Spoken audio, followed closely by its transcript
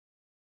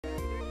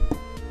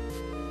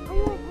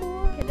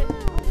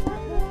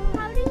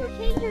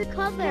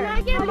color? Can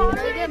I get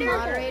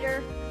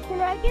moderator? Can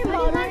I get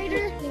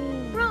moderator?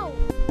 Bro,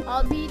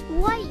 I'll be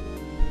white.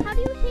 How do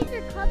you change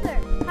your color?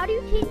 How do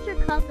you change your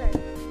color?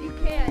 You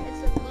can't.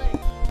 It's a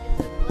glitch.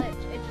 It's a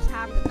glitch. It just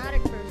happens. It's not a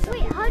curse.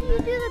 Wait, how do you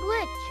do the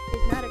glitch?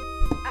 It's not a.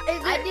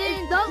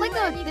 It's not like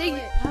a thing.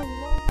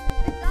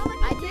 It's not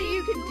like I think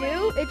you can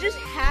do. It just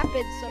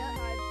happens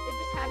sometimes. It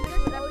just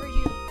happens whenever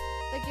you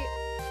like it.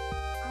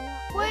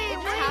 Wait, it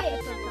just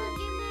happens sometimes.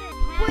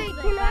 Wait,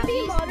 can I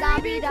be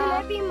moderator? Can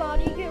I be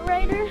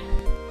moderator?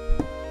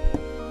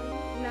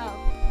 No.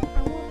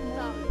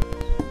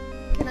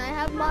 Can I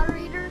have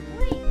moderator?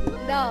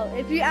 No.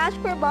 If you ask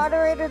for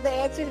moderator, the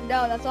answer is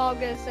no. That's all I'm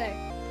gonna say.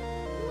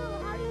 Blue,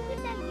 how do you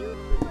get that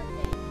YouTuber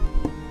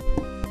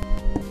thing?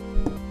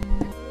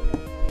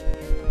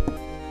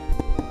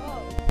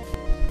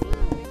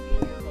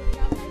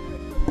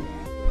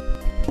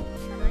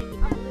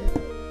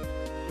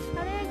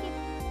 How did I get?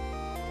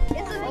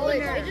 It's a Oh, glitch.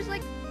 yeah. It just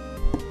like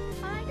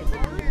How do I get it's the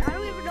a glitch. I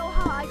don't even know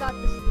how I got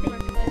this in the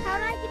first place. How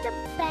do I get the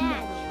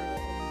badge?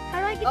 How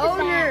do I get the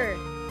Owner.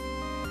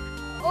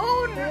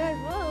 Owner. badge?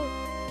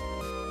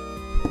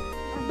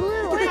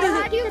 Blue,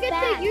 How do you get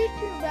badge? the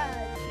YouTube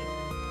badge?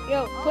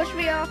 Yo, push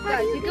me off, How do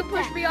guys. you You can get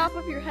push that? me off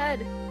of your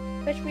head.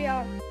 Push me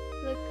off.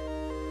 Look.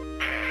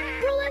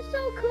 Bro, that's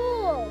so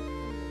cool.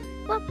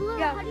 But Blue,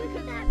 Yeah, how do you get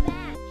because- that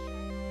badge?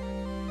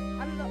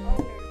 I'm the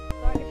owner,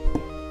 so I can just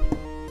get it.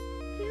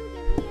 Can you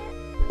give me it,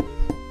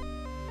 please?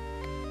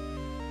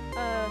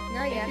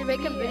 No, you can make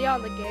a video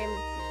on the game.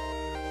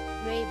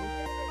 Maybe.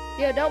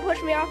 Yo, don't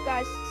push me off,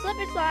 guys. Slip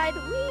and slide.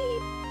 Wee.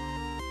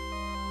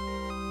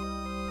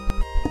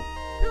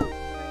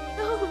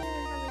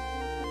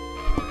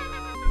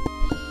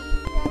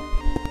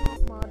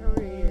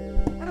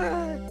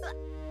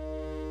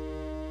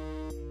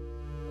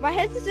 My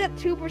head is at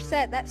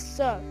 2%. That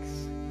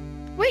sucks.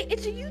 Wait,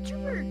 it's a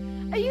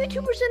YouTuber. A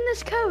YouTuber's in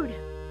this code.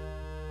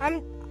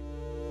 I'm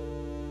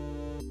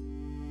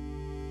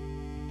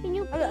Can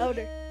you the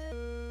owner.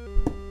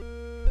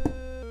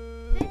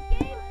 This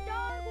game's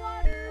dog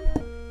water.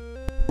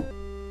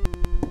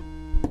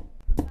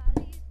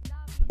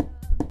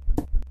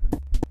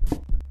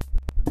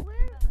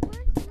 Where's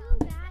Blue,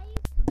 guys?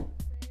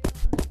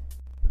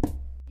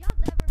 You'll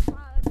never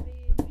find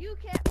me. You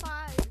can't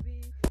find me.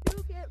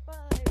 You can't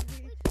find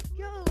me.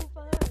 You'll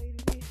find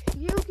me.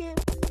 You can't.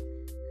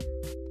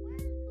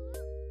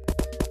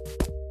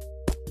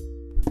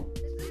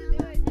 This doesn't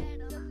do anything. It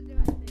doesn't do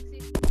anything.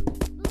 See,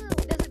 Blue.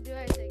 it doesn't do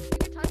anything. You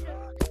can touch it.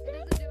 It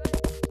doesn't do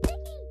anything.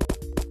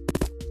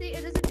 See,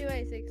 it doesn't do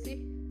anything. See,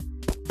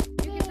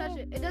 you can touch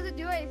it. It doesn't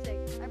do anything.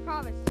 I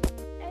promise.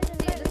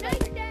 See, it doesn't.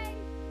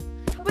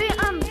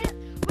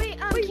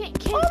 Wait,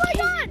 can Oh my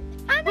God!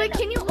 I'm Wait, in the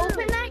can you blue.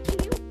 open that? Can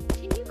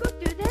you go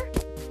through there?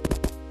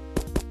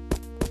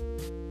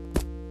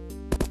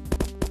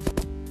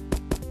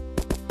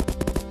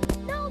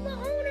 No, the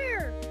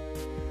owner.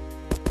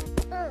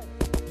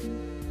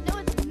 No,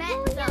 it's Matt,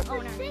 Oh, the yes,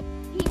 owner. sick.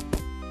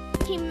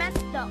 He met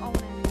the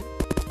owner.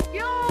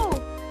 Yo,